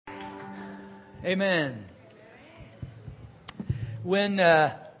Amen. When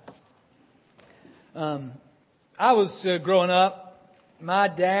I was growing up, my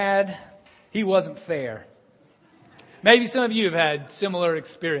dad, he wasn't fair. Maybe some of you have had similar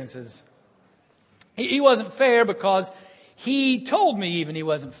experiences. He wasn't fair because he told me even he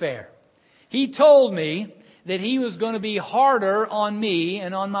wasn't fair. He told me that he was going to be harder on me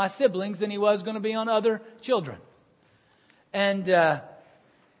and on my siblings than he was going to be on other children. And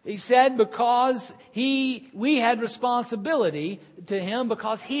he said because we had responsibility to him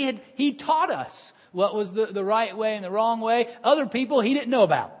because he taught us what was the right way and the wrong way. Other people he didn't know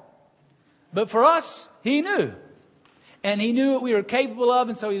about. But for us, he knew. And he knew what we were capable of,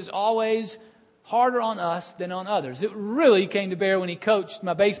 and so he was always harder on us than on others. It really came to bear when he coached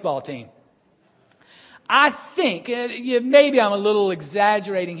my baseball team. I think, maybe I'm a little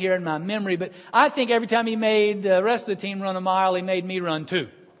exaggerating here in my memory, but I think every time he made the rest of the team run a mile, he made me run 2.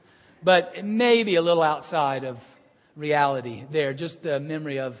 But maybe a little outside of reality there, just the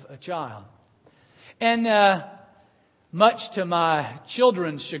memory of a child. And much to my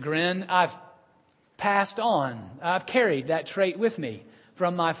children's chagrin, I've passed on. I've carried that trait with me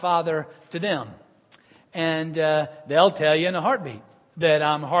from my father to them. And they'll tell you in a heartbeat that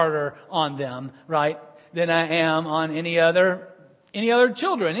I'm harder on them, right, than I am on any other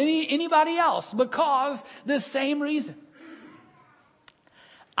children, anybody else, because the same reason.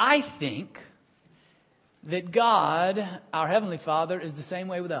 I think that God, our Heavenly Father, is the same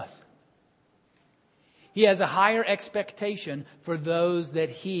way with us. He has a higher expectation for those that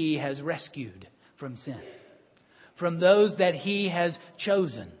He has rescued from sin, from those that He has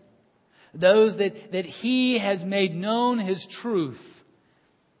chosen, those that He has made known His truth.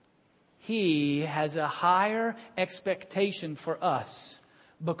 He has a higher expectation for us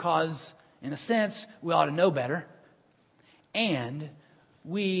because, in a sense, we ought to know better, and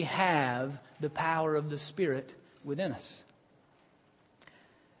we have the power of the Spirit within us.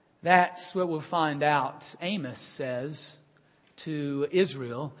 That's what we'll find out Amos says to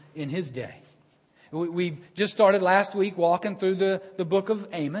Israel in his day. We just started last week walking through the book of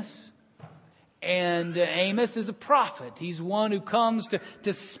Amos. And Amos is a prophet. He's one who comes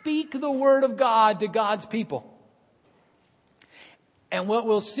to speak the word of God to God's people. And what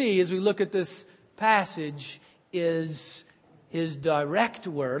we'll see as we look at this passage is His direct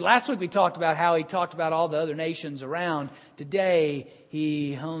word. Last week we talked about how He talked about all the other nations around. Today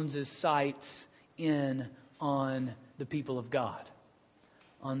He hones His sights in on the people of God,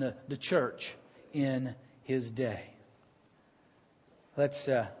 on the church in His day. Let's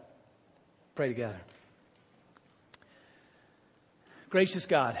pray together. Gracious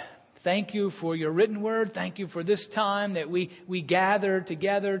God, thank You for Your written word. Thank You for this time that we gather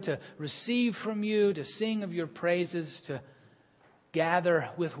together to receive from You, to sing of Your praises, to gather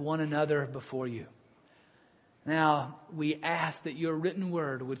with one another before You. Now, we ask that Your written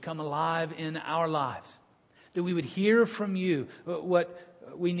word would come alive in our lives, that we would hear from You what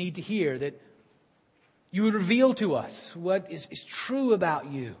we need to hear, that You would reveal to us what is true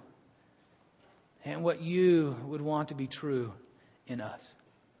about You and what You would want to be true in us.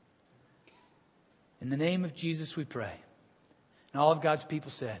 In the name of Jesus we pray. And all of God's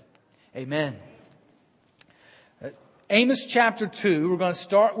people said, Amen. Amos chapter 2, we're going to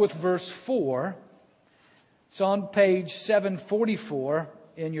start with verse 4. It's on page 744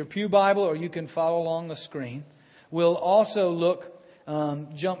 in your pew Bible, or you can follow along the screen. We'll also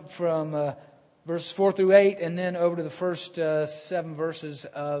jump from verse 4 through 8 and then over to the first 7 verses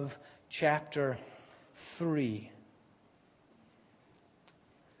of chapter 3.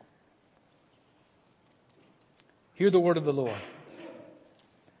 Hear the word of the Lord.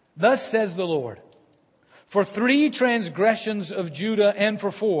 Thus says the Lord, for 3 transgressions of Judah and for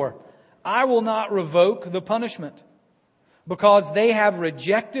 4, I will not revoke the punishment, because they have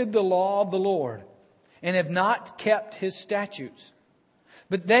rejected the law of the Lord and have not kept His statutes.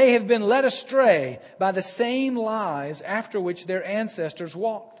 But they have been led astray by the same lies after which their ancestors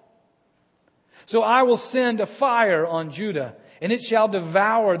walked. So I will send a fire on Judah, and it shall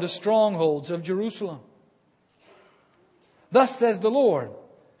devour the strongholds of Jerusalem. Thus says the Lord,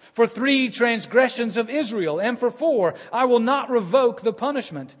 for 3 transgressions of Israel and for 4, I will not revoke the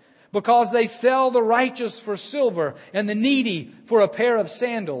punishment, because they sell the righteous for silver and the needy for a pair of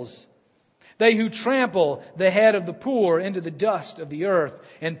sandals. They who trample the head of the poor into the dust of the earth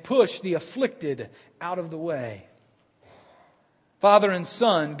and push the afflicted out of the way. Father and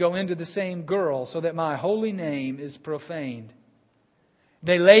son go into the same girl, so that my holy name is profaned.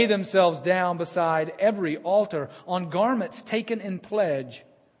 They lay themselves down beside every altar on garments taken in pledge.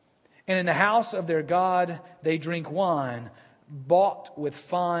 And in the house of their God they drink wine, bought with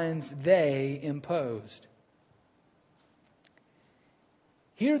fines they imposed.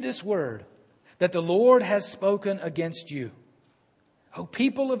 Hear this word that the Lord has spoken against you, O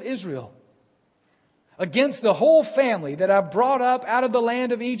people of Israel, against the whole family that I brought up out of the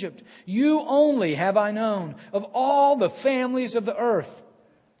land of Egypt. You only have I known of all the families of the earth.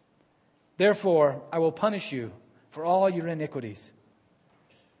 Therefore, I will punish you for all your iniquities.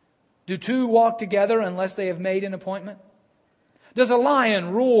 Do two walk together unless they have made an appointment? Does a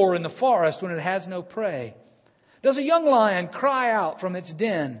lion roar in the forest when it has no prey? Does a young lion cry out from its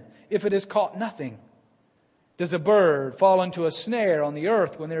den if it has caught nothing? Does a bird fall into a snare on the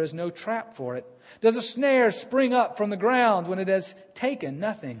earth when there is no trap for it? Does a snare spring up from the ground when it has taken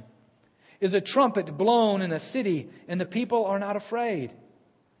nothing? Is a trumpet blown in a city and the people are not afraid?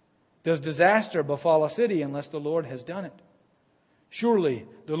 Does disaster befall a city unless the Lord has done it? Surely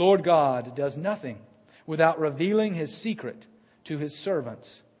the Lord God does nothing without revealing His secret to His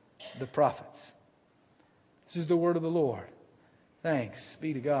servants, the prophets. This is the word of the Lord. Thanks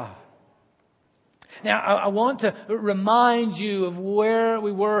be to God. Now, I want to remind you of where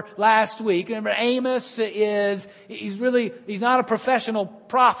we were last week. Remember, Amos he's not a professional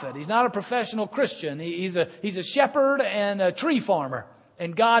prophet. He's not a professional Christian. He's a shepherd and a tree farmer.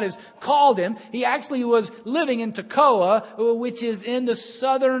 And God has called him. He actually was living in Tekoa, which is in the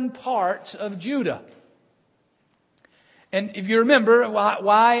southern part of Judah. And if you remember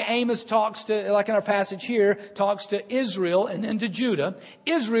why Amos talks to, like in our passage here, talks to Israel and then to Judah.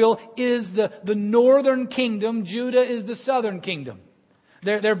 Israel is the northern kingdom. Judah is the southern kingdom.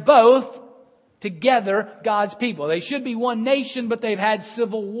 They're both together God's people. They should be one nation, but they've had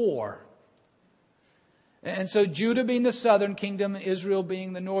civil war. And so Judah being the southern kingdom, Israel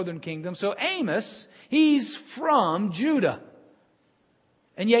being the northern kingdom. So Amos, he's from Judah.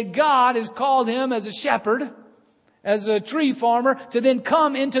 And yet God has called him as a shepherd, as a tree farmer, to then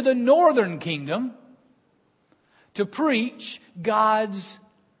come into the northern kingdom to preach God's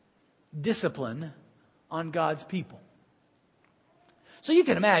discipline on God's people. So you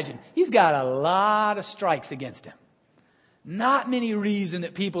can imagine, he's got a lot of strikes against him. Not many reason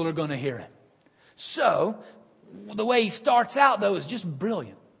that people are going to hear him. So, the way he starts out, though, is just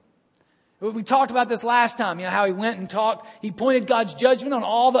brilliant. We talked about this last time, how he went and talked. He pointed God's judgment on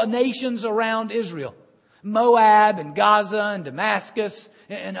all the nations around Israel. Moab and Gaza and Damascus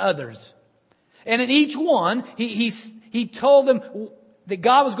and others. And in each one, he told them that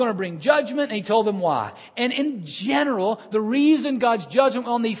God was going to bring judgment, and he told them why. And in general, the reason God's judgment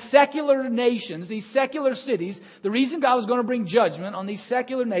on these secular nations, these secular cities, the reason God was going to bring judgment on these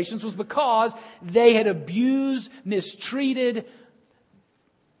secular nations was because they had abused, mistreated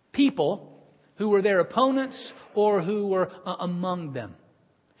people who were their opponents or who were among them.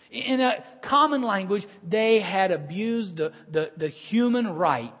 In a common language, they had abused the human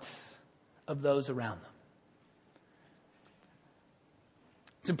rights of those around them.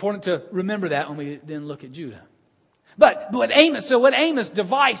 It's important to remember that when we then look at Judah. But what Amos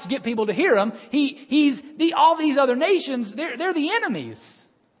devised to get people to hear him, all these other nations, they're the enemies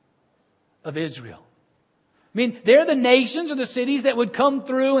of Israel. I mean, they're the nations or the cities that would come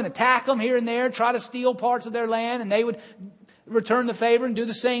through and attack them here and there, try to steal parts of their land, and they would return the favor and do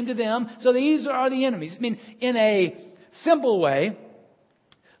the same to them. So these are the enemies. I mean, in a simple way,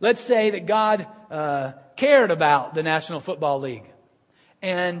 let's say that God cared about the National Football League.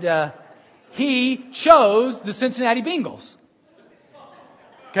 And He chose the Cincinnati Bengals.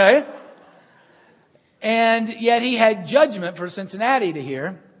 Okay? And yet He had judgment for Cincinnati to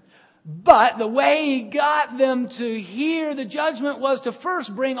hear. But the way He got them to hear the judgment was to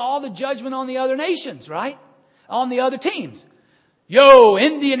first bring all the judgment on the other nations, right? On the other teams. Yo,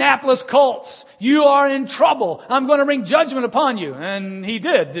 Indianapolis Colts, you are in trouble. I'm going to bring judgment upon you. And He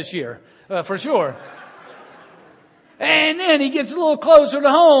did this year, for sure. And then He gets a little closer to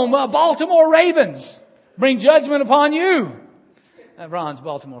home. Baltimore Ravens, bring judgment upon you. Ron's a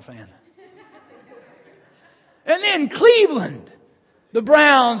Baltimore fan. And then Cleveland, the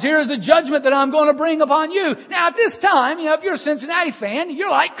Browns, here's the judgment that I'm going to bring upon you. Now at this time, if you're a Cincinnati fan,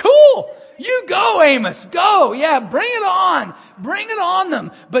 you're like, cool. You go, Amos, go. Yeah, bring it on. Bring it on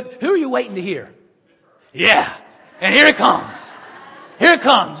them. But who are you waiting to hear? Yeah. And here it comes. Here it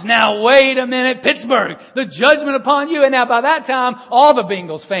comes. Now, wait a minute. Pittsburgh, the judgment upon you. And now by that time, all the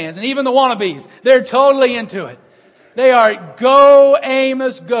Bengals fans and even the wannabes, they're totally into it. They are, go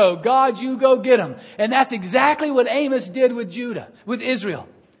Amos, go. God, you go get them. And that's exactly what Amos did with Judah, with Israel.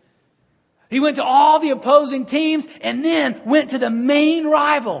 He went to all the opposing teams and then went to the main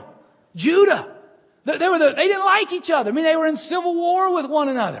rival, Judah. They didn't like each other. I mean, they were in civil war with one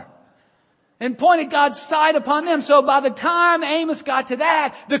another. and pointed God's sight upon them. So by the time Amos got to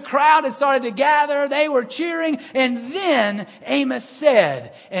that, the crowd had started to gather. They were cheering. And then Amos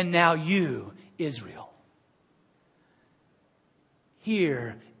said, "And now you, Israel."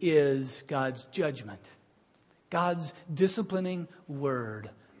 Here is God's judgment, God's disciplining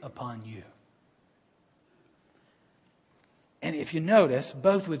word upon you. And if you notice,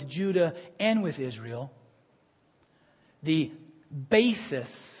 both with Judah and with Israel, the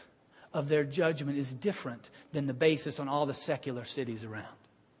basis of their judgment is different than the basis on all the secular cities around.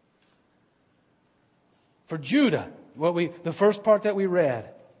 For Judah, the first part that we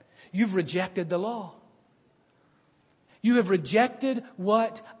read, you've rejected the law. You have rejected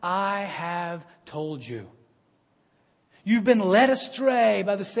what I have told you. You've been led astray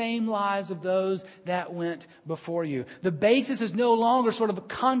by the same lies of those that went before you. The basis is no longer sort of a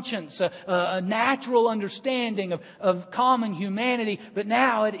conscience, a natural understanding of common humanity, but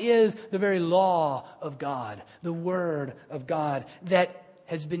now it is the very law of God, the Word of God that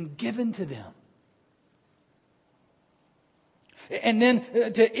has been given to them. And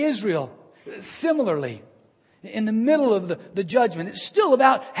then to Israel, similarly, in the middle of the judgment, it's still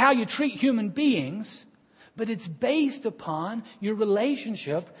about how you treat human beings, but it's based upon your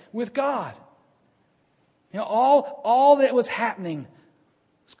relationship with God. You know, all that was happening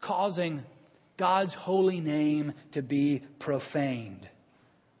was causing God's holy name to be profaned.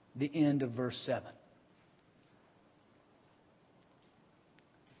 The end of verse 7.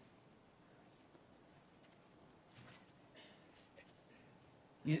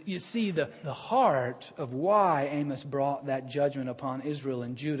 You see the heart of why Amos brought that judgment upon Israel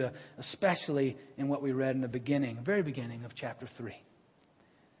and Judah, especially in what we read in the very beginning of chapter 3.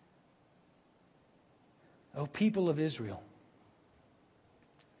 O people of Israel,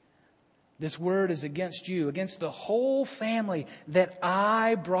 this word is against you, against the whole family that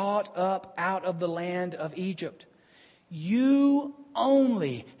I brought up out of the land of Egypt. You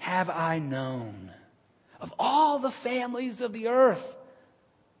only have I known of all the families of the earth.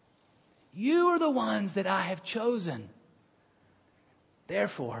 You are the ones that I have chosen.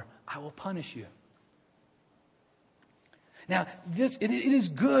 Therefore, I will punish you. Now, it is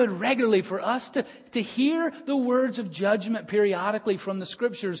good regularly for us to hear the words of judgment periodically from the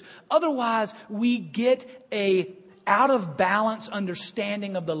Scriptures. Otherwise, we get a out of balance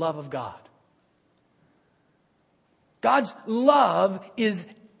understanding of the love of God. God's love is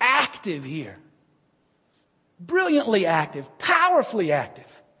active here. Brilliantly active, powerfully active.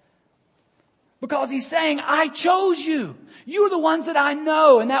 Because He's saying, I chose you. You're the ones that I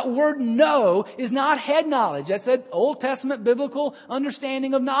know. And that word know is not head knowledge. That's an Old Testament biblical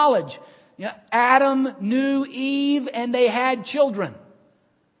understanding of knowledge. You know, Adam knew Eve and they had children.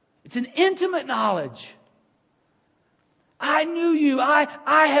 It's an intimate knowledge. I knew you. I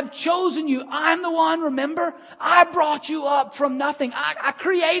have chosen you. I'm the one, remember? I brought you up from nothing. I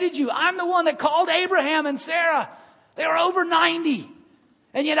created you. I'm the one that called Abraham and Sarah. They were over 90.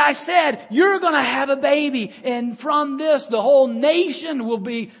 And yet I said, you're going to have a baby. And from this, the whole nation will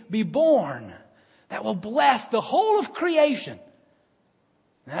be born. That will bless the whole of creation.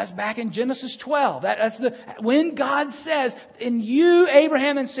 And that's back in Genesis 12. That's when God says, in you,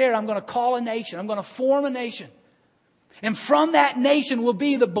 Abraham and Sarah, I'm going to call a nation. I'm going to form a nation. And from that nation will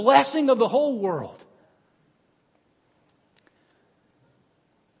be the blessing of the whole world.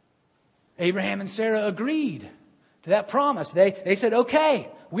 Abraham and Sarah agreed to that promise. They said, okay,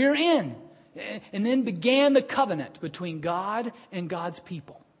 we're in. And then began the covenant between God and God's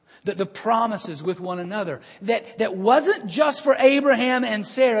people. The promises with one another. That wasn't just for Abraham and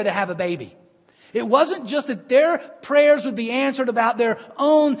Sarah to have a baby. It wasn't just that their prayers would be answered about their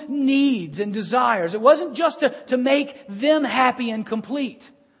own needs and desires. It wasn't just to make them happy and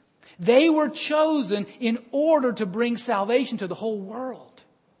complete. They were chosen in order to bring salvation to the whole world.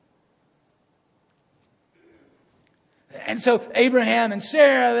 And so Abraham and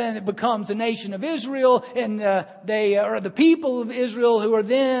Sarah, then it becomes the nation of Israel, and they are the people of Israel who are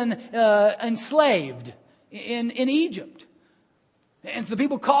then enslaved in Egypt. And so the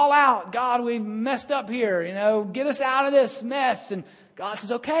people call out, God, we've messed up here, get us out of this mess. And God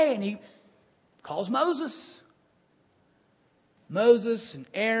says, okay, and He calls Moses. Moses and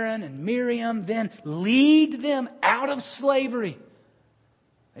Aaron and Miriam then lead them out of slavery.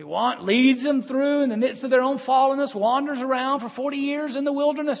 Leads them through in the midst of their own fallenness, wanders around for 40 years in the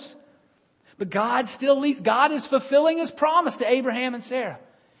wilderness. But God still leads. God is fulfilling His promise to Abraham and Sarah.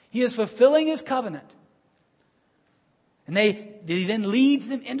 He is fulfilling His covenant. And He then leads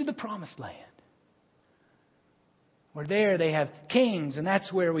them into the promised land. Where there they have kings, and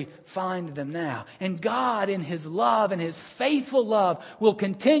that's where we find them now. And God, in His love and His faithful love, will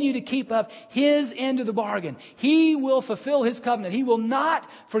continue to keep up His end of the bargain. He will fulfill His covenant. He will not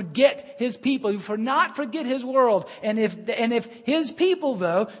forget His people. He will not forget His world. And if His people,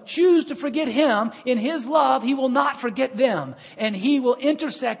 though, choose to forget Him in His love, He will not forget them. And He will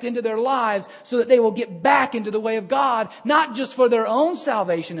intersect into their lives so that they will get back into the way of God, not just for their own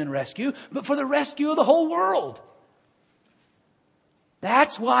salvation and rescue, but for the rescue of the whole world.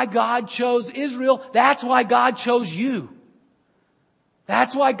 That's why God chose Israel. That's why God chose you.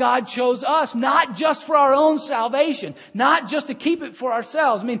 That's why God chose us, not just for our own salvation, not just to keep it for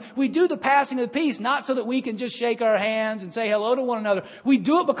ourselves. I mean, we do the passing of the peace not so that we can just shake our hands and say hello to one another. We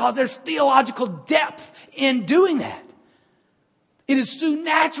do it because there's theological depth in doing that. It is so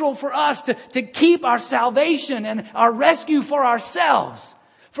natural for us to keep our salvation and our rescue for ourselves,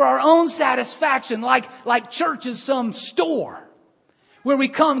 for our own satisfaction, like church is some store where we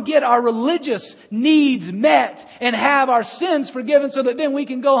come get our religious needs met and have our sins forgiven so that then we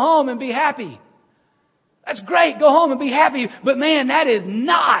can go home and be happy. That's great. Go home and be happy. But man, that is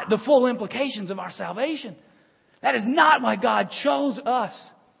not the full implications of our salvation. That is not why God chose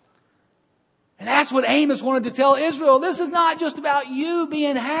us. And that's what Amos wanted to tell Israel. This is not just about you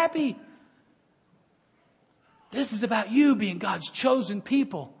being happy. This is about you being God's chosen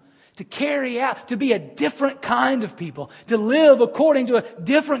people. To carry out, to be a different kind of people, to live according to a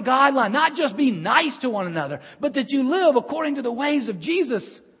different guideline, not just be nice to one another, but that you live according to the ways of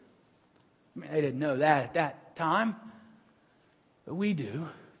Jesus. I mean, they didn't know that at that time, but we do.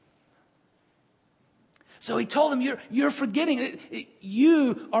 So he told them, you're forgetting,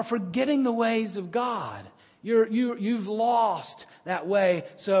 you are forgetting the ways of God. You've lost that way.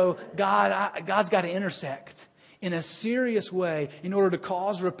 So God's got to intersect in a serious way in order to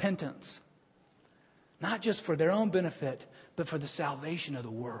cause repentance. Not just for their own benefit, but for the salvation of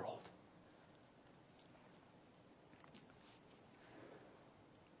the world.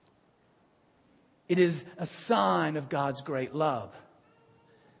 It is a sign of God's great love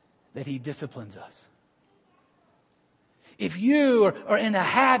that He disciplines us. If you are in a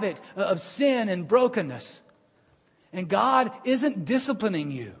habit of sin and brokenness, and God isn't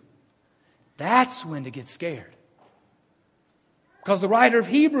disciplining you, that's when to get scared. Because the writer of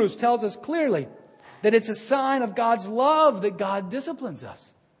Hebrews tells us clearly that it's a sign of God's love that God disciplines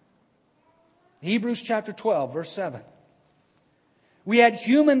us. Hebrews chapter 12, verse 7. We had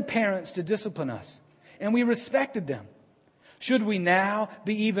human parents to discipline us, and we respected them. Should we now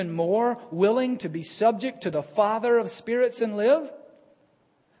be even more willing to be subject to the Father of spirits and live?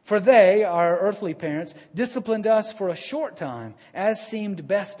 For they, our earthly parents, disciplined us for a short time, as seemed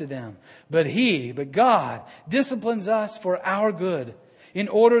best to them. But God, disciplines us for our good, in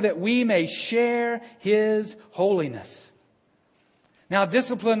order that we may share His holiness. Now,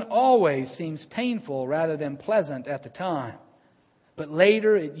 discipline always seems painful rather than pleasant at the time, but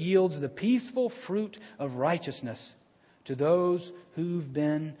later it yields the peaceful fruit of righteousness to those who've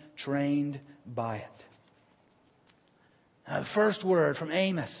been trained by it. The first word from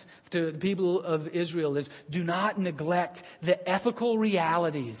Amos to the people of Israel is, do not neglect the ethical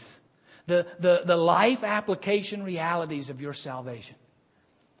realities, the life application realities of your salvation.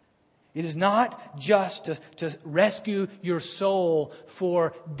 It is not just to rescue your soul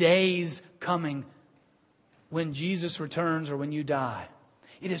for days coming when Jesus returns or when you die.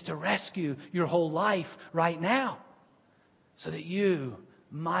 It is to rescue your whole life right now so that you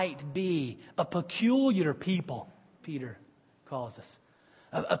might be a peculiar people, Peter calls us.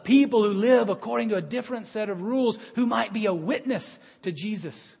 A people who live according to a different set of rules, who might be a witness to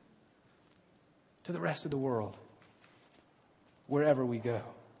Jesus, to the rest of the world, wherever we go.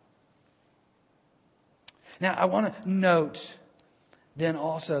 Now, I want to note then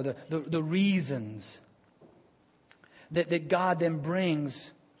also the reasons that God then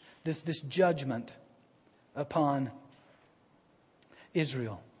brings this judgment upon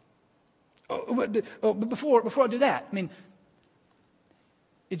Israel. But before I do that, I mean,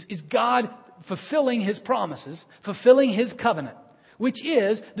 it's God fulfilling His promises, fulfilling His covenant, which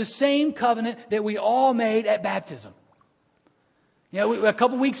is the same covenant that we all made at baptism. You know, a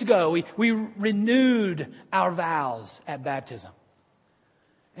couple weeks ago, we renewed our vows at baptism.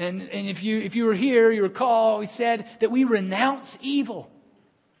 And if you were here, you recall, we said that we renounce evil.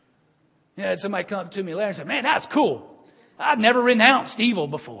 You know, somebody come up to me later and said, man, that's cool. I've never renounced evil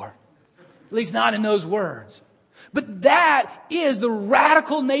before. At least not in those words. But that is the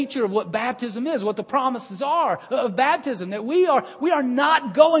radical nature of what baptism is, what the promises are of baptism. That we are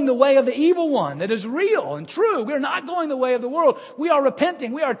not going the way of the evil one that is real and true. We are not going the way of the world. We are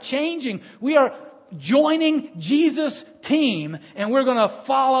repenting. We are changing. We are joining Jesus' team and we're going to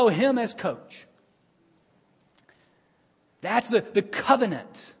follow Him as coach. That's the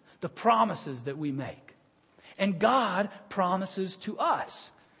covenant, the promises that we make. And God promises to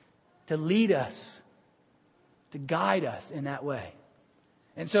us to lead us, to guide us in that way.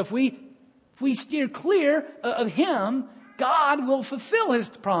 And so if we steer clear of Him, God will fulfill His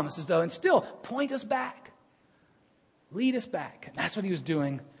promises, though, and still point us back. Lead us back. And that's what He was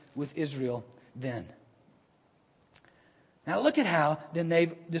doing with Israel then. Now look at how then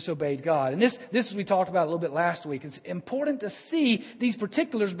they've disobeyed God. And this we talked about a little bit last week. It's important to see these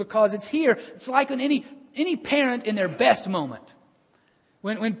particulars because it's here. It's like when any parent in their best moment.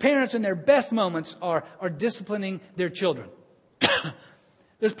 When parents in their best moments are disciplining their children.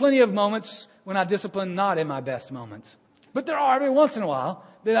 There's plenty of moments when I discipline not in my best moments. But there are every once in a while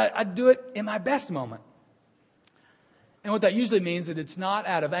that I do it in my best moment. And what that usually means is that it's not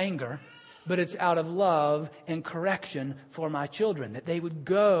out of anger, but it's out of love and correction for my children. That they would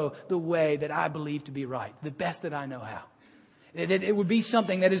go the way that I believe to be right, the best that I know how. That it would be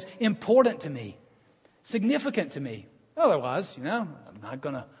something that is important to me, significant to me. Otherwise, I'm not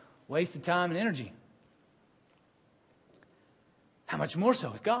going to waste the time and energy. How much more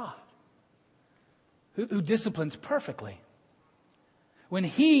so with God, who disciplines perfectly. When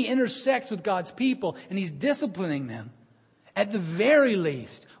He intersects with God's people and He's disciplining them, at the very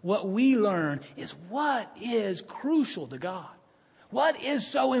least, what we learn is what is crucial to God. What is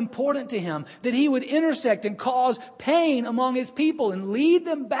so important to Him that He would intersect and cause pain among His people and lead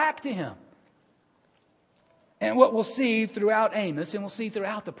them back to Him. And what we'll see throughout Amos and we'll see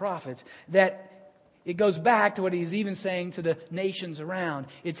throughout the prophets, that it goes back to what He's even saying to the nations around.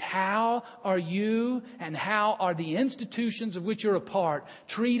 It's how are you and how are the institutions of which you're a part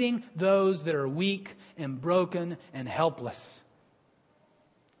treating those that are weak and broken and helpless.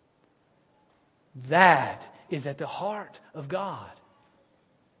 That is at the heart of God.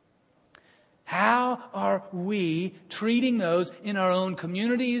 How are we treating those in our own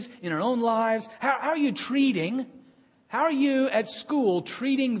communities, in our own lives? How are you at school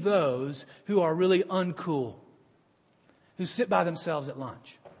treating those who are really uncool, who sit by themselves at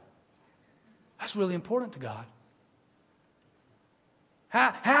lunch? That's really important to God.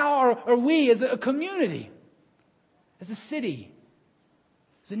 How are we as a community, as a city,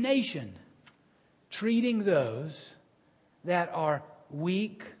 as a nation, treating those that are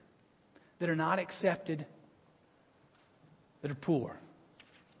weak, that are not accepted, that are poor?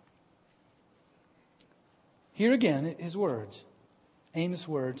 Here again, His words, Amos'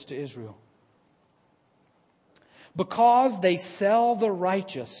 words to Israel. Because they sell the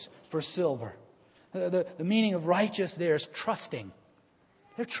righteous for silver. The meaning of righteous there is trusting.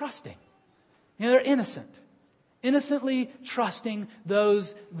 They're trusting. They're innocent. Innocently trusting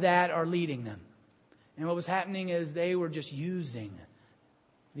those that are leading them. And what was happening is they were just using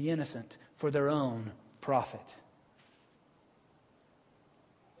the innocent for their own profit.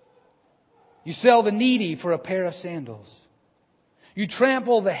 You sell the needy for a pair of sandals. You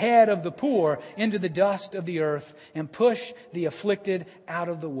trample the head of the poor into the dust of the earth and push the afflicted out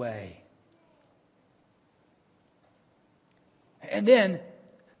of the way. And then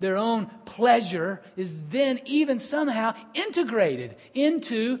their own pleasure is then even somehow integrated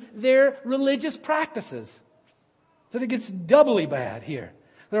into their religious practices. So it gets doubly bad here.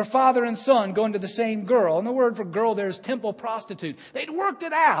 Their father and son going to the same girl. And the word for girl there is temple prostitute. They'd worked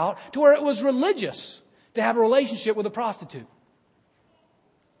it out to where it was religious to have a relationship with a prostitute.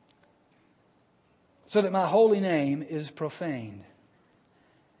 So that my holy name is profaned.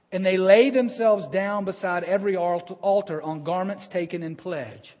 And they lay themselves down beside every altar on garments taken in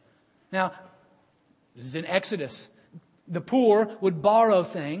pledge. Now, this is in Exodus. The poor would borrow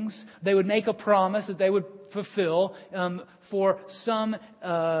things. They would make a promise that they would fulfill for some,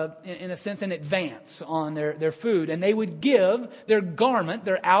 in a sense, in advance on their food. And they would give their garment,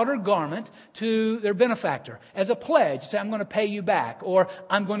 their outer garment, to their benefactor as a pledge. Say, I'm going to pay you back, or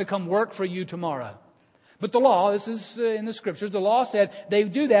I'm going to come work for you tomorrow. But the law, this is in the Scriptures, the law said they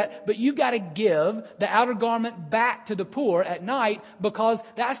do that, but you've got to give the outer garment back to the poor at night because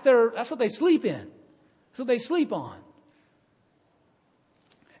that's what they sleep in. That's what they sleep on.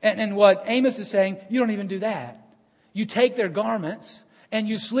 And what Amos is saying, you don't even do that. You take their garments and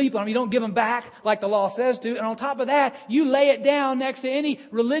you sleep on them. You don't give them back like the law says to. And on top of that, you lay it down next to any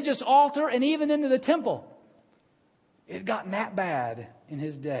religious altar and even into the temple. It had gotten that bad in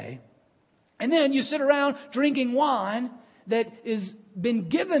his day. And then you sit around drinking wine that is been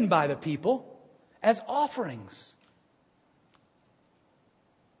given by the people as offerings.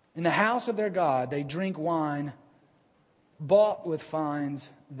 In the house of their God, they drink wine bought with fines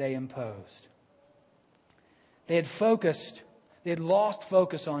they imposed. They had lost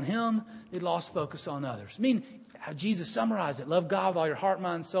focus on Him. They'd lost focus on others. I mean, how Jesus summarized it. Love God with all your heart,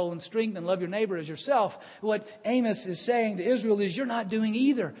 mind, soul, and strength, and love your neighbor as yourself. What Amos is saying to Israel is you're not doing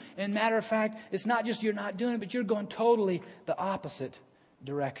either. And matter of fact, it's not just you're not doing it, but you're going totally the opposite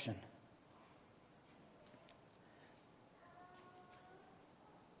direction.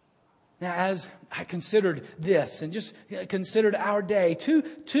 Now, as I considered this and just considered our day,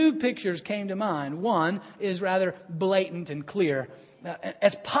 two pictures came to mind. One is rather blatant and clear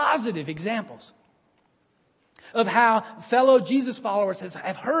as positive examples of how fellow Jesus followers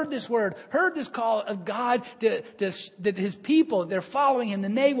have heard this word, heard this call of God that His people, they're following Him,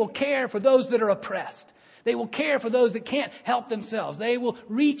 and they will care for those that are oppressed. They will care for those that can't help themselves. They will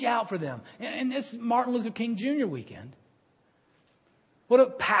reach out for them. And this is Martin Luther King Jr. weekend. What a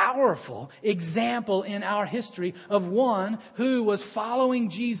powerful example in our history of one who was following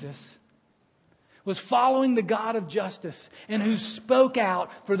Jesus, was following the God of justice, and who spoke out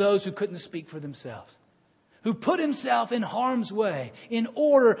for those who couldn't speak for themselves. Who put himself in harm's way in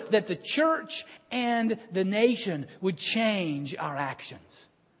order that the church and the nation would change our actions.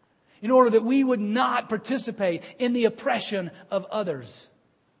 In order that we would not participate in the oppression of others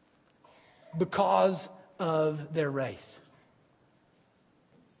because of their race.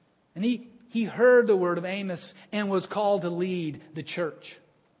 And he heard the word of Amos and was called to lead the church,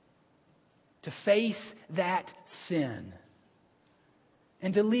 to face that sin,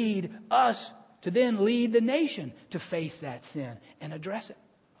 and to lead us, to then lead the nation to face that sin and address it,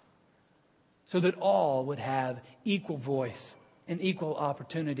 so that all would have equal voice and equal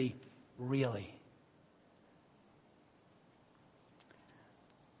opportunity, really.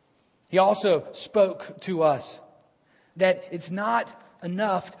 He also spoke to us that it's not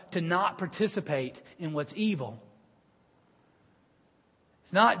enough to not participate in what's evil.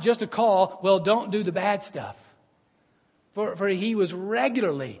 It's not just a call, well, don't do the bad stuff. For he was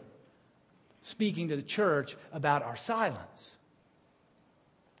regularly speaking to the church about our silence.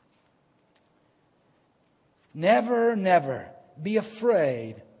 Never, never be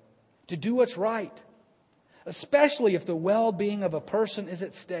afraid to do what's right, especially if the well-being of a person is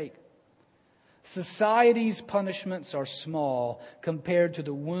at stake. Society's punishments are small compared to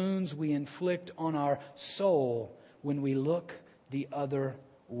the wounds we inflict on our soul when we look the other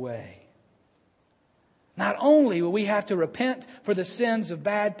way. Not only will we have to repent for the sins of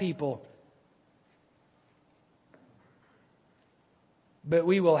bad people, but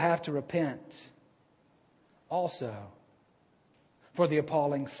we will have to repent also for the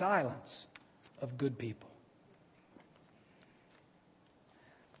appalling silence of good people.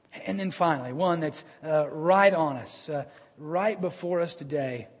 And then finally, one that's right on us, right before us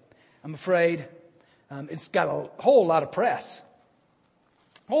today. I'm afraid it's got a whole lot of press.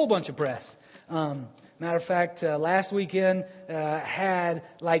 A whole bunch of press. Matter of fact, last weekend had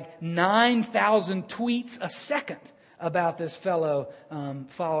like 9,000 tweets a second about this fellow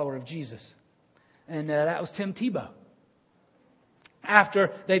follower of Jesus. And that was Tim Tebow.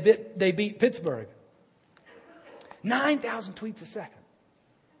 After they beat Pittsburgh. 9,000 tweets a second.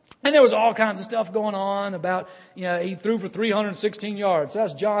 And there was all kinds of stuff going on about, he threw for 316 yards.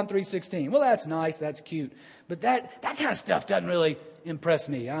 That's John 3:16. Well, that's nice. That's cute. But that kind of stuff doesn't really impress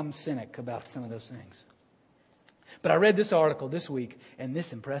me. I'm a cynic about some of those things. But I read this article this week, and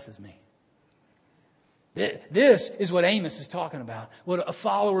this impresses me. This is what Amos is talking about, what a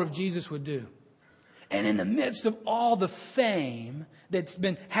follower of Jesus would do. And in the midst of all the fame that's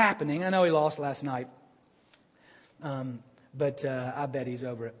been happening, I know he lost last night, but I bet he's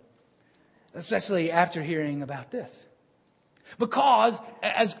over it. Especially after hearing about this. Because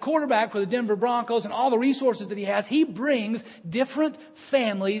as quarterback for the Denver Broncos and all the resources that he has, he brings different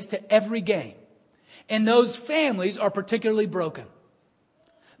families to every game. And those families are particularly broken.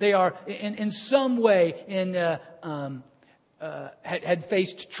 They are in some way had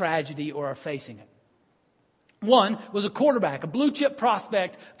faced tragedy or are facing it. One was a quarterback, a blue chip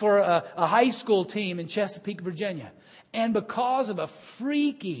prospect for a high school team in Chesapeake, Virginia. And because of a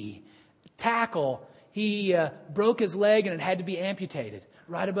freaky tackle, he broke his leg and it had to be amputated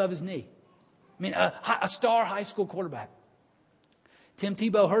right above his knee. I mean, a star high school quarterback. Tim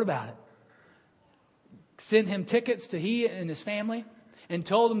Tebow heard about it. Sent him tickets to he and his family and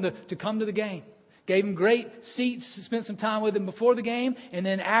told him to come to the game. Gave him great seats, spent some time with him before the game. And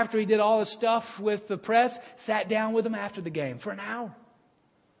then after he did all his stuff with the press, sat down with him after the game for an hour.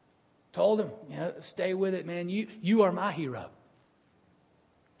 Told him, stay with it, man. You are my hero.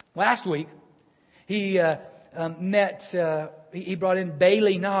 Last week, he brought in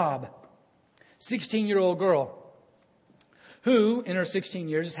Bailey Knobb, 16-year-old girl, who, in her 16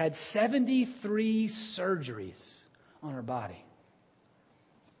 years, has had 73 surgeries on her body.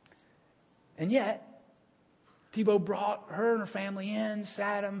 And yet, Thibault brought her and her family in,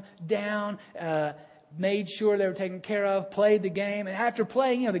 sat them down, made sure they were taken care of, played the game. And after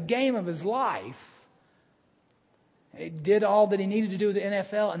playing, the game of his life, he did all that he needed to do with the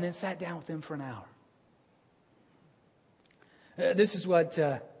NFL and then sat down with them for an hour. This is what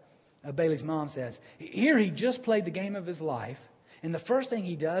Bailey's mom says. Here he just played the game of his life. And the first thing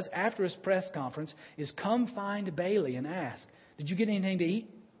he does after his press conference is come find Bailey and ask, "Did you get anything to eat?"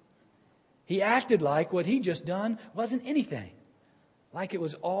 He acted like what he'd just done wasn't anything. Like it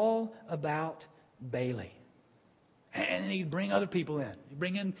was all about Bailey. And then he'd bring other people in. He'd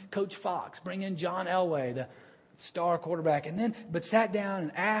bring in Coach Fox, bring in John Elway, the star quarterback, but sat down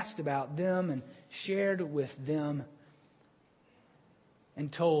and asked about them and shared with them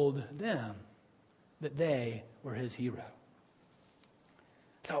and told them that they were his hero.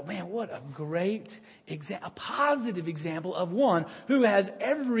 I thought, man, what a great example, a positive example of one who has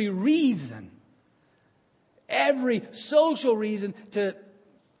every reason, every social reason to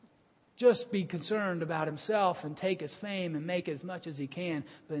just be concerned about himself and take his fame and make as much as he can.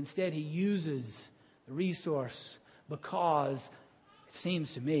 But instead he uses the resource because it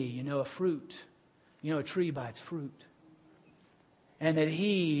seems to me, a fruit, a tree by its fruit. And that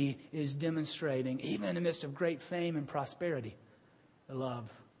he is demonstrating, even in the midst of great fame and prosperity, the love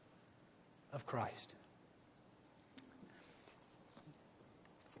of Christ.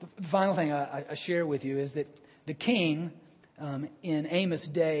 The final thing I share with you is that the king in Amos'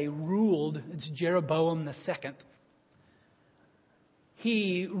 day ruled, it's Jeroboam II.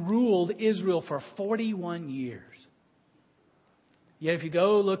 He ruled Israel for 41 years. Yet if you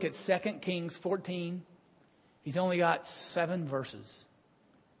go look at 2 Kings 14, he's only got 7 verses.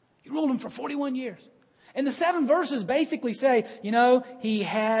 He ruled them for 41 years. And the 7 verses basically say, he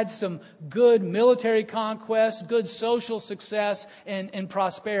had some good military conquests, good social success, and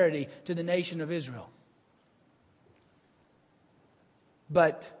prosperity to the nation of Israel.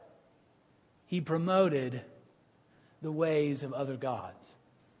 But he promoted the ways of other gods.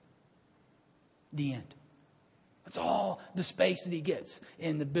 The end. That's all the space that he gets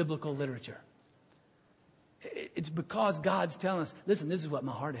in the biblical literature. It's because God's telling us, listen, this is what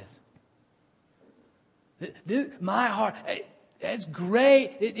my heart is. My heart, it's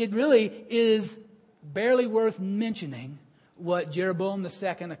great. It really is barely worth mentioning what Jeroboam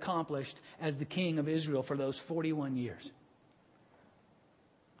II accomplished as the king of Israel for those 41 years.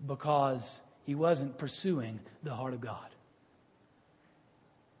 Because he wasn't pursuing the heart of God.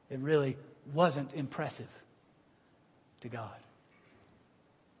 It really wasn't impressive to God.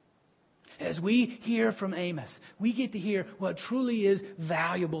 As we hear from Amos, we get to hear what truly is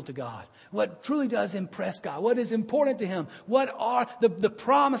valuable to God, what truly does impress God, what is important to Him, what are the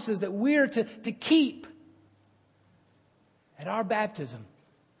promises that we're to keep at our baptism,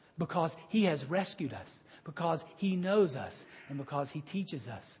 because He has rescued us, because He knows us, and because He teaches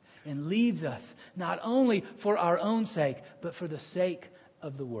us and leads us, not only for our own sake, but for the sake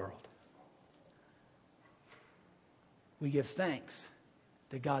of the world. We give thanks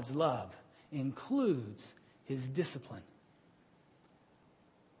that God's love includes His discipline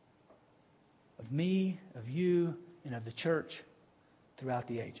of me, of you, and of the church throughout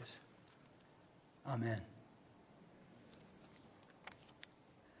the ages. Amen.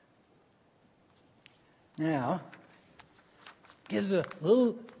 Now, gives a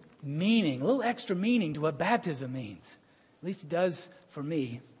little meaning, a little extra meaning to what baptism means. At least it does for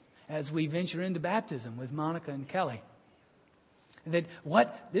me as we venture into baptism with Monica and Kelly. That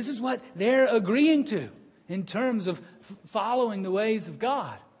this is what they're agreeing to in terms of following the ways of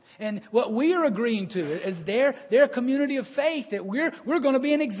God. And what we are agreeing to is their community of faith, that we're going to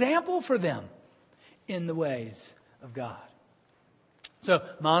be an example for them in the ways of God. So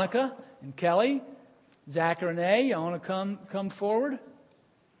Monica and Kelly, Zach and Renee, you want to come forward?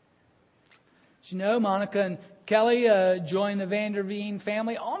 As you know, Monica and Kelly joined the Vanderveen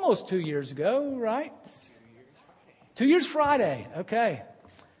family almost 2 years ago, right? 2 years Friday. Okay.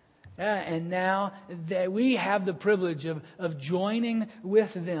 And now that we have the privilege of joining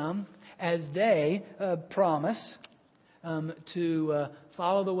with them as they promise to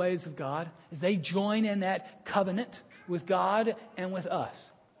follow the ways of God, as they join in that covenant with God and with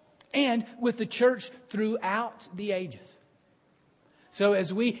us, and with the church throughout the ages. So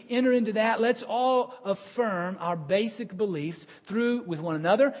as we enter into that, let's all affirm our basic beliefs with one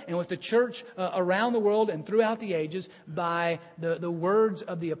another and with the church around the world and throughout the ages by the words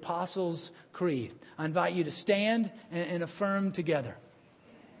of the Apostles' Creed. I invite you to stand and affirm together.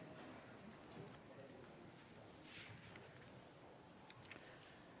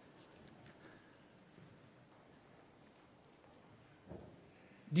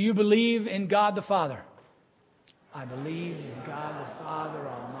 Do you believe in God the Father? I believe in God the Father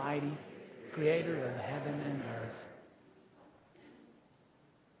Almighty, creator of heaven and earth.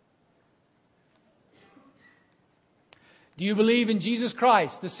 Do you believe in Jesus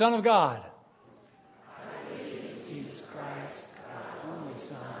Christ, the Son of God? I believe in Jesus Christ, God's only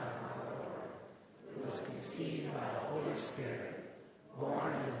Son, our Lord, who was conceived by the Holy Spirit,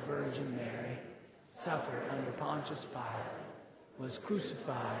 born of the Virgin Mary, suffered under Pontius Pilate, was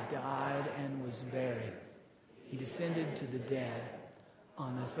crucified, died, and was buried. He descended to the dead.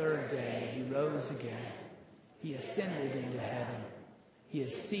 On the third day he rose again. He ascended into heaven. He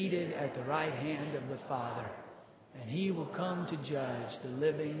is seated at the right hand of the Father, and he will come to judge the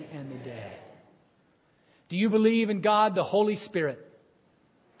living and the dead. Do you believe in God the Holy Spirit?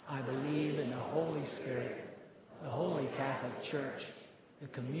 I believe in the Holy Spirit, the Holy Catholic Church, the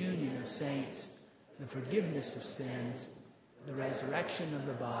communion of saints, the forgiveness of sins, the resurrection of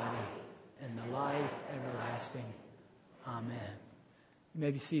the body, and the life everlasting. Amen. You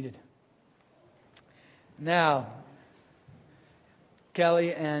may be seated. Now,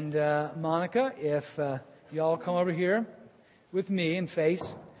 Kelly and Monica, if y'all come over here with me and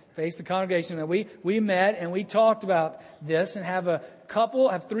face the congregation. Now, we met and we talked about this and have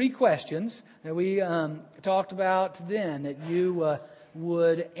three questions that we talked about then that you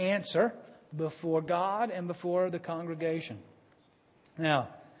would answer before God and before the congregation. Now,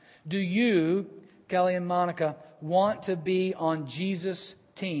 do you, Kelly and Monica, want to be on Jesus'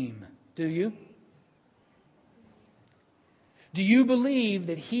 team? Do you? Do you believe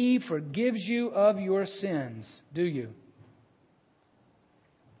that He forgives you of your sins? Do you?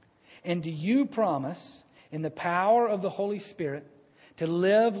 And do you promise, in the power of the Holy Spirit, to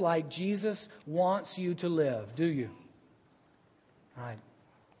live like Jesus wants you to live? Do you? All right.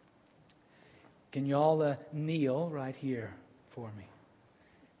 Can you all kneel right here for me?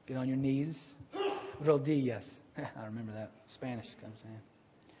 Get on your knees. Rodillas. I remember that. Spanish comes in.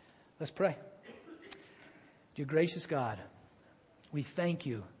 Let's pray. Dear gracious God, we thank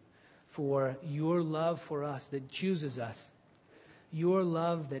you for your love for us that chooses us. Your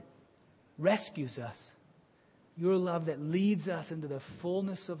love that rescues us. Your love that leads us into the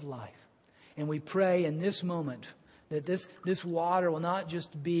fullness of life. And we pray in this moment that this water will not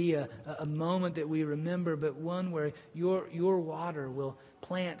just be a moment that we remember, but one where your water will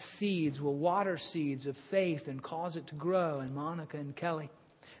plant seeds, will water seeds of faith and cause it to grow in Monica and Kelly.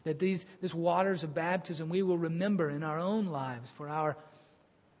 That this waters of baptism we will remember in our own lives for our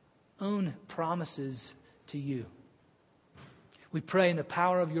own promises to you. We pray in the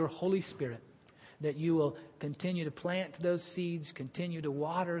power of your Holy Spirit that you will continue to plant those seeds, continue to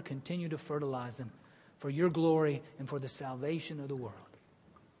water, continue to fertilize them for your glory and for the salvation of the world.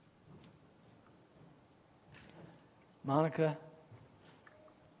 Monica,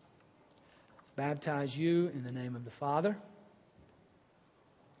 baptize you in the name of the Father,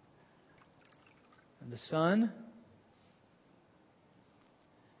 and the Son,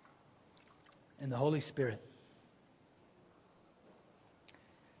 and the Holy Spirit.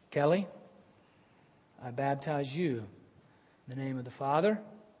 Kelly, I baptize you in the name of the Father.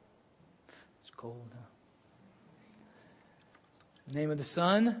 It's cold now. In the name of the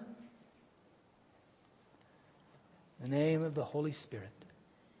Son, in the name of the Holy Spirit.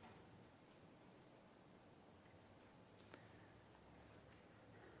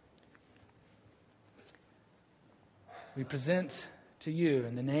 We present to you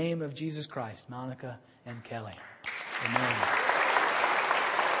in the name of Jesus Christ, Monica and Kelly. Amen.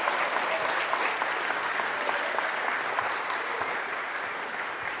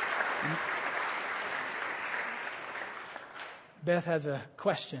 Beth has a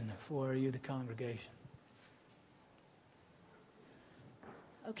question for you, the congregation.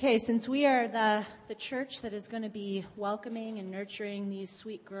 Okay, since we are the church that is going to be welcoming and nurturing these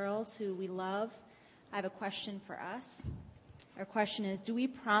sweet girls who we love, I have a question for us. Our question is, do we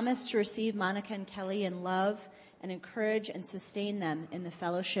promise to receive Monica and Kelly in love and encourage and sustain them in the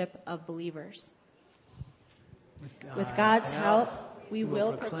fellowship of believers? With God's help, we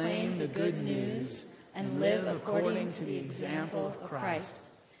will proclaim the good news and live according to the example of Christ.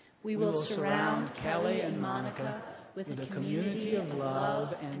 We will surround Kelly and Monica with a community of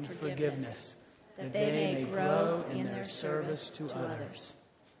love and forgiveness, that they may grow in their service to others.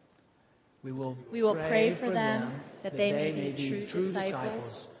 We will pray for them that they may be true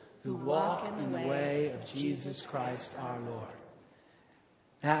disciples who walk in the way of Jesus Christ our Lord.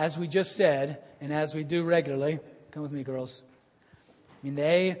 Now, as we just said, and as we do regularly, come with me, girls.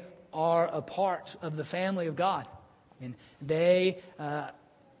 They are a part of the family of God. They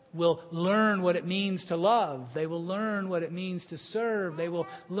will learn what it means to love. They will learn what it means to serve. They will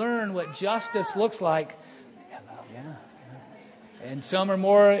learn what justice looks like. Hello, yeah. And some are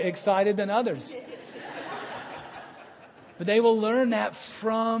more excited than others. But they will learn that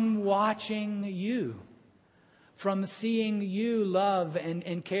from watching you, from seeing you love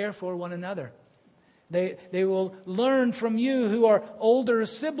and care for one another. They will learn from you who are older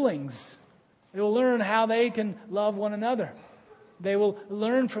siblings. They will learn how they can love one another. They will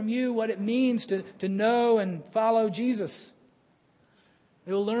learn from you what it means to know and follow Jesus.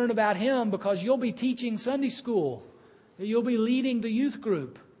 They will learn about Him because you'll be teaching Sunday school. You'll be leading the youth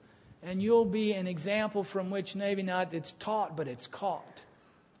group. And you'll be an example from which maybe not it's taught, but it's caught.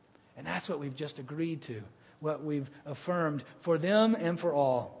 And that's what we've just agreed to, what we've affirmed for them and for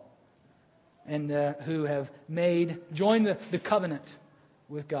all. And who have joined the covenant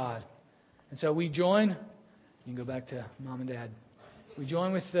with God. And so we join, you can go back to Mom and Dad. We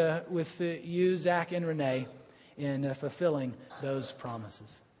join with you, Zach and Renee, in fulfilling those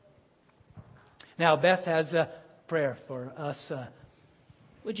promises. Now, Beth has a prayer for us.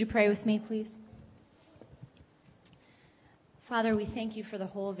 Would you pray with me, please? Father, we thank you for the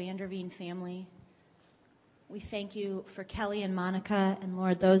whole Vanderveen family. We thank you for Kelly and Monica, and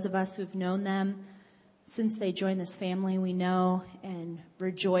Lord, those of us who've known them since they joined this family, we know and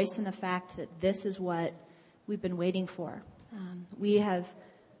rejoice in the fact that this is what we've been waiting for. We have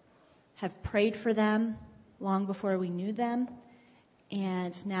prayed for them long before we knew them,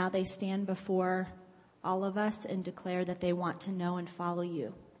 and now they stand before all of us and declare that they want to know and follow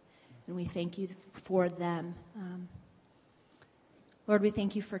you. And we thank you for them. Lord, we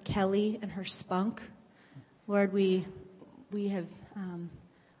thank you for Kelly and her spunk. Lord, we have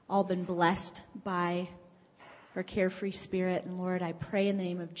all been blessed by her carefree spirit. And Lord, I pray in the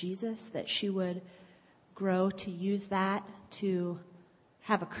name of Jesus that she would grow to use that, to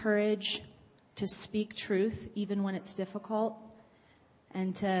have a courage to speak truth even when it's difficult,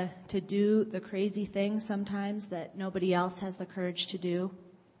 and to do the crazy things sometimes that nobody else has the courage to do.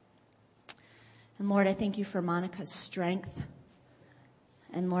 And Lord, I thank you for Monica's strength.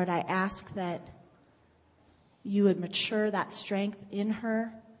 And Lord, I ask that you would mature that strength in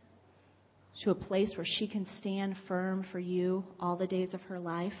her to a place where she can stand firm for you all the days of her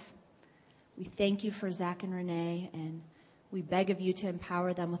life. We thank you for Zach and Renee, and we beg of you to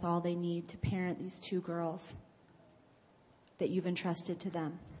empower them with all they need to parent these two girls that you've entrusted to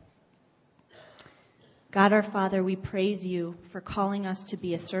them. God our Father, we praise you for calling us to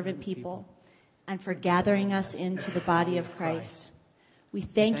be a servant people and for gathering us into the body of Christ. We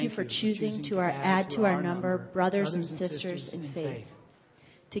thank you for choosing to add to our number brothers and sisters in faith.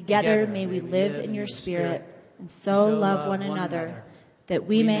 Together may we live in your spirit and so love one another that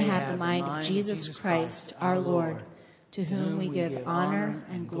we may have the mind of Jesus Christ, our Lord, to whom we give honor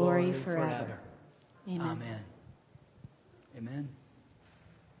and glory forever. Amen. Amen. Amen.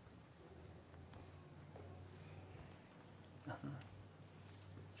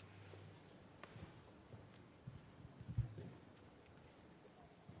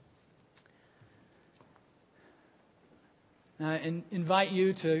 And invite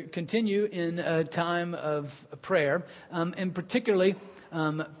you to continue in a time of prayer, and particularly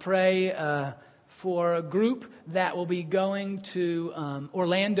pray for a group that will be going to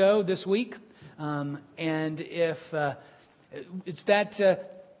Orlando this week. And if it's that,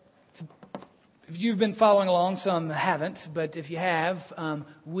 if you've been following along, some haven't, but if you have,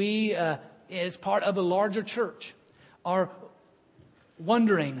 we, as part of a larger church, are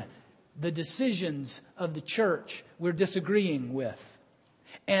wondering the decisions of the church we're disagreeing with.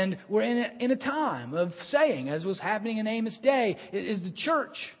 And we're in a time of saying, as was happening in Amos Day, is the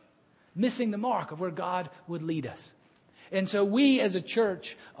church missing the mark of where God would lead us? And so we as a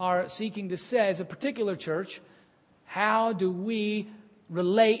church are seeking to say, as a particular church, how do we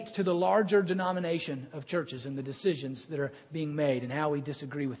relate to the larger denomination of churches and the decisions that are being made and how we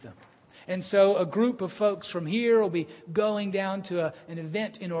disagree with them? And so a group of folks from here will be going down to an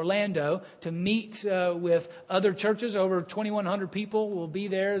event in Orlando to meet with other churches. Over 2,100 people will be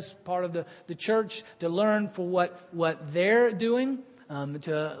there as part of the church to learn for what they're doing,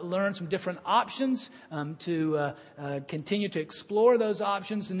 to learn some different options, to continue to explore those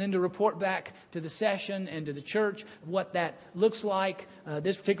options, and then to report back to the session and to the church what that looks like.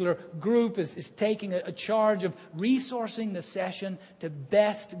 This particular group is taking a charge of resourcing the session to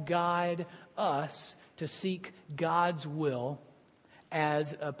best guide us to seek God's will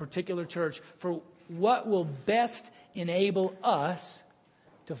as a particular church for what will best enable us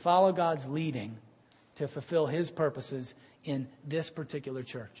to follow God's leading to fulfill His purposes in this particular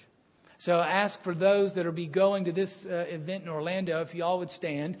church. So I ask for those that will be going to this event in Orlando, if you all would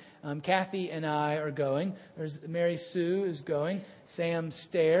stand. Kathy and I are going. There's Mary Sue is going. Sam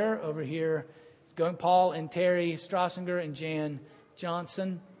Stair over here is going. Paul and Terry Strassinger and Jan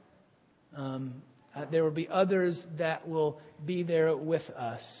Johnson. There will be others that will be there with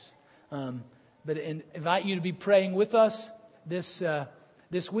us. But invite you to be praying with us this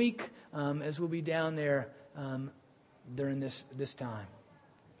week as we'll be down there during this time.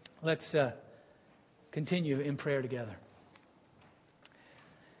 Let's continue in prayer together.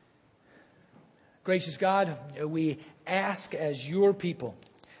 Gracious God, we ask as your people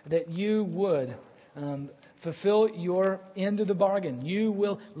that you would fulfill your end of the bargain. You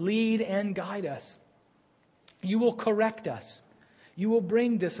will lead and guide us. You will correct us. You will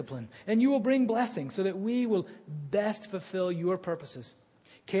bring discipline. And you will bring blessing so that we will best fulfill your purposes.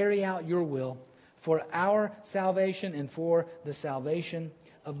 Carry out your will for our salvation and for the salvation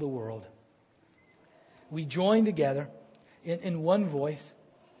of the world. We join together in one voice.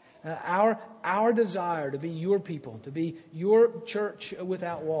 Our desire to be your people, to be your church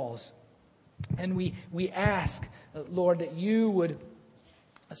without walls. And we ask, Lord, that you would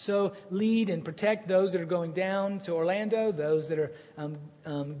so lead and protect those that are going down to Orlando, those that are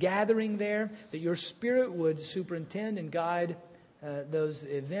gathering there, that your Spirit would superintend and guide those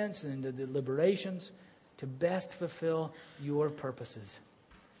events and the deliberations to best fulfill your purposes.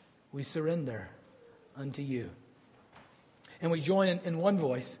 We surrender unto you. And we join in one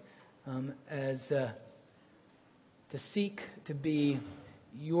voice as to seek to be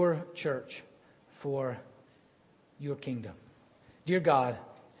your church for your kingdom. Dear God,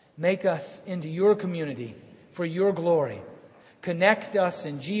 make us into your community for your glory. Connect us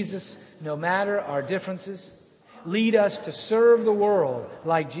in Jesus no matter our differences. Lead us to serve the world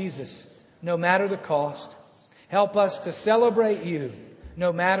like Jesus no matter the cost. Help us to celebrate you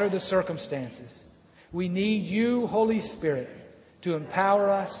no matter the circumstances. We need you, Holy Spirit, to empower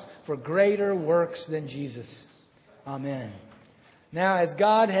us for greater works than Jesus. Amen. Now, as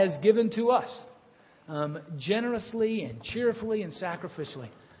God has given to us, generously and cheerfully and sacrificially,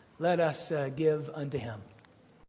 let us give unto him.